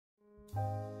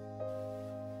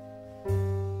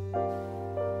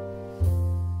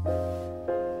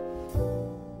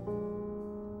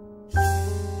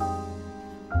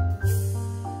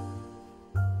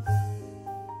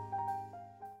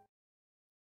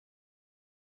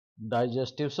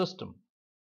Digestive system.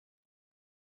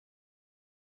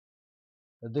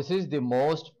 This is the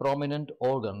most prominent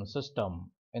organ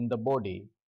system in the body.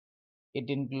 It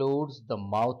includes the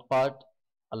mouth part,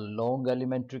 a long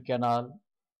alimentary canal,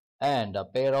 and a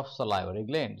pair of salivary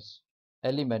glands.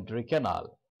 Alimentary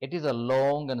canal. It is a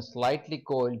long and slightly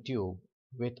coiled tube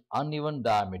with uneven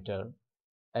diameter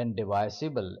and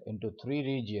divisible into three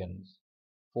regions: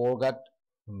 foregut,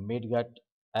 midgut,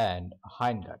 and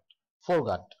hindgut.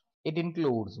 Foregut. It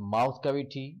includes mouth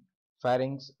cavity,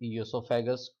 pharynx,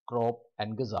 esophagus, crop,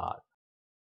 and gizzard.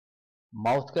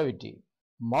 Mouth cavity.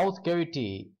 Mouth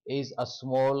cavity is a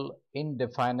small,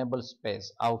 indefinable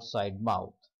space outside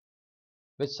mouth,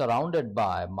 which is surrounded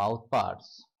by mouth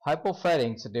parts.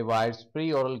 Hypopharynx divides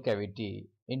preoral cavity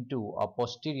into a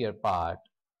posterior part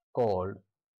called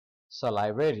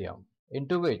salivarium,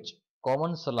 into which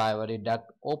common salivary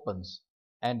duct opens,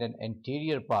 and an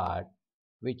anterior part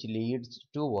which leads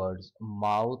towards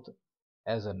mouth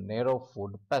as a narrow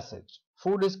food passage.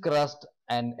 Food is crushed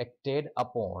and acted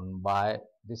upon by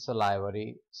the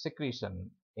salivary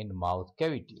secretion in mouth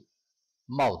cavity.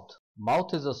 Mouth.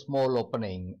 Mouth is a small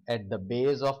opening at the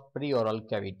base of preoral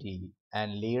cavity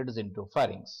and leads into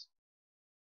pharynx.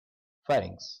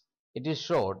 Pharynx. It is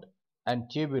short and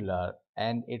tubular,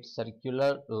 and its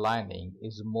circular lining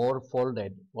is more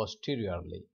folded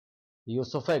posteriorly.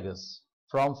 Esophagus.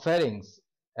 From pharynx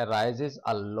arises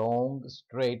a long,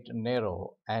 straight,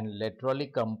 narrow, and laterally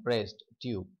compressed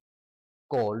tube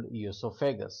called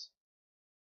esophagus.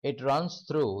 It runs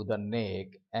through the neck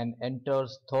and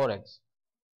enters thorax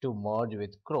to merge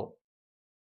with crop.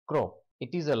 Crop. It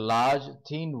is a large,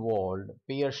 thin-walled,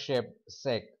 pear-shaped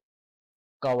sac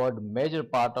covered major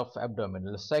part of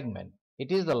abdominal segment.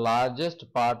 It is the largest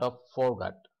part of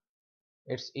foregut.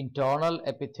 Its internal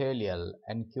epithelial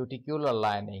and cuticular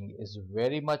lining is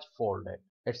very much folded.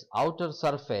 Its outer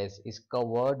surface is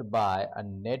covered by a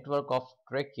network of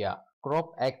trachea.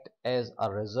 Crop act as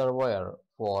a reservoir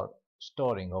for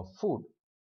storing of food.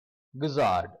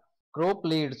 Gizzard. Crop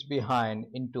leads behind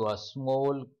into a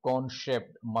small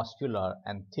cone-shaped muscular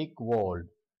and thick-walled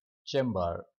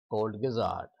chamber called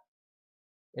gizzard.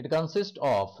 It consists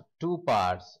of two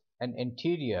parts, an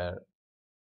anterior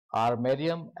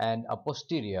armarium and a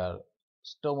posterior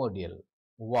stomodeal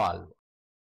valve.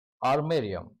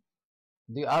 Armarium.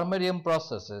 The armarium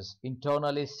possesses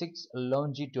internally 6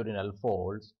 longitudinal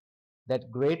folds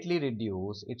that greatly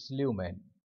reduce its lumen.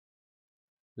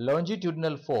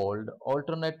 Longitudinal fold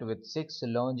alternate with 6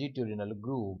 longitudinal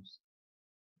grooves,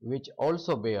 which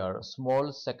also bear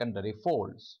small secondary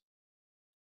folds.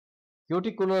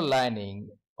 Cuticular lining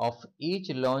of each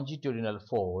longitudinal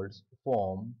folds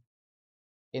form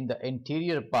in the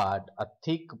anterior part a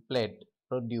thick plate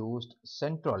produced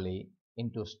centrally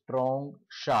into strong,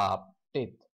 sharp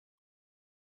teeth.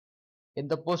 In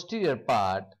the posterior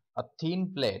part, a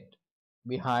thin plate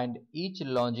behind each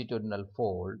longitudinal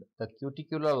fold, the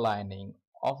cuticular lining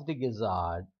of the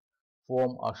gizzard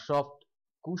form a soft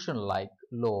cushion-like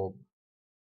lobe,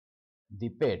 the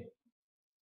pad.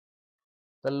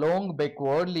 The long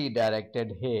backwardly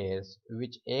directed hairs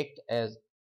which act as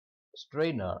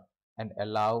strainer and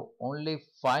allow only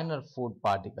finer food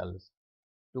particles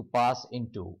to pass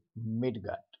into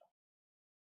midgut.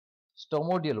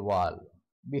 Stomodeal valve.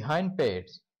 Behind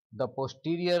pads, the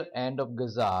posterior end of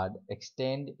gizzard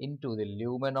extend into the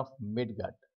lumen of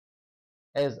midgut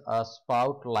as a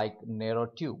spout-like narrow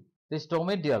tube. The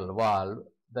stomodeal valve,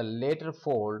 the latter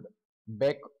fold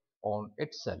back on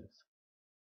itself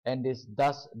and is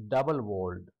thus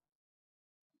double-walled.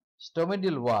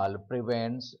 Stomodeal valve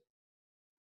prevents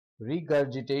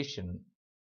regurgitation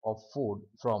of food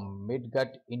from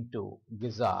midgut into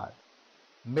gizzard.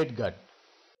 Midgut.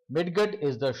 Midgut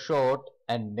is the short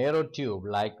and narrow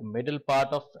tube-like middle part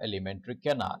of alimentary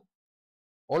canal,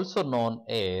 also known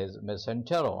as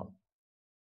mesenteron.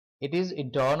 It is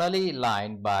internally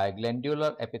lined by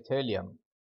glandular epithelium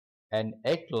and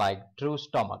act like true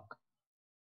stomach,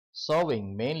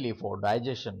 serving mainly for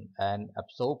digestion and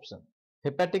absorption.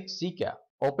 Hepatic ceca.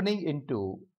 Opening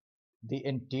into the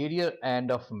anterior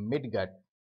end of midgut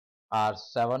are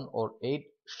 7 or 8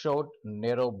 short,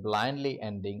 narrow, blindly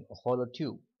ending hollow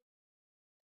tube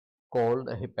called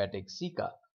hepatic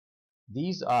ceca.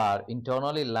 These are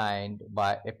internally lined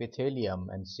by epithelium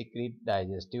and secrete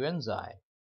digestive enzyme.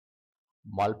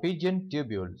 Malpighian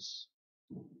tubules.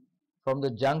 From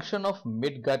the junction of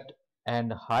midgut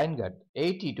and hindgut,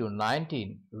 80 to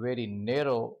 19 very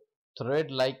narrow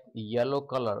thread-like yellow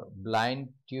color blind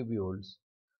tubules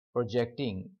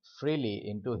projecting freely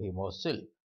into hemocoel.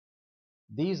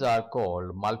 These are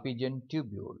called Malpighian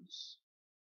tubules.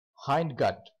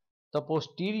 Hindgut. The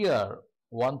posterior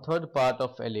One-third part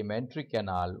of alimentary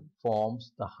canal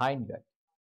forms the hindgut.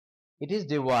 It is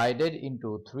divided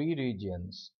into three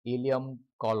regions: ileum,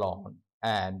 colon,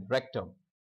 and rectum.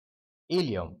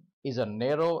 Ileum is a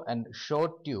narrow and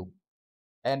short tube,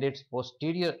 and its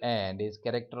posterior end is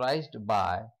characterized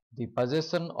by the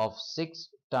possession of six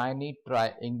tiny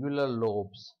triangular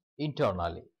lobes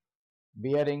internally,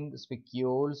 bearing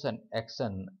spicules and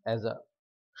axon as a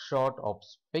sort of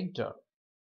sphincter.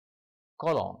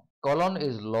 Colon. Colon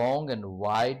is long and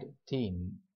wide,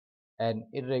 thin, and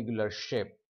irregular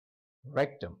shape.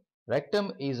 Rectum.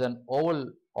 Rectum is an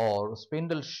oval or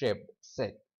spindle-shaped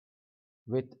sac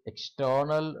with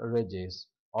external ridges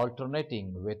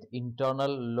alternating with internal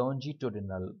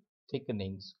longitudinal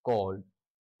thickenings called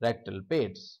rectal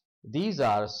pates. These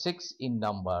are six in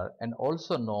number and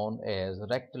also known as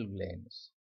rectal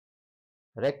glands.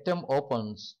 Rectum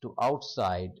opens to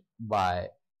outside by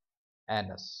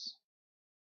anus.